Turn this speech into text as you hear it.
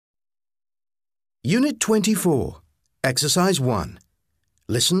Unit 24, Exercise 1.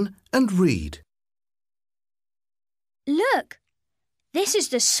 Listen and read. Look, this is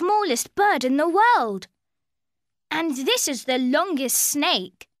the smallest bird in the world. And this is the longest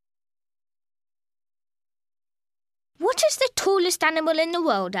snake. What is the tallest animal in the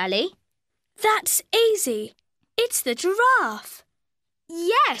world, Ali? That's easy. It's the giraffe.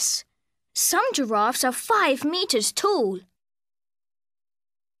 Yes, some giraffes are 5 meters tall.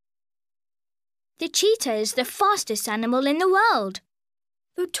 The cheetah is the fastest animal in the world.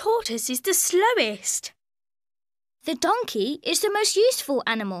 The tortoise is the slowest. The donkey is the most useful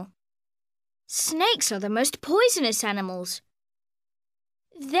animal. Snakes are the most poisonous animals.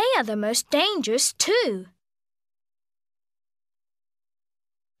 They are the most dangerous too.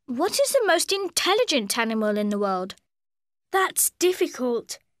 What is the most intelligent animal in the world? That's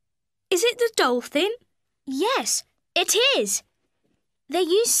difficult. Is it the dolphin? Yes, it is. They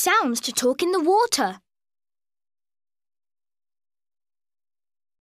use sounds to talk in the water.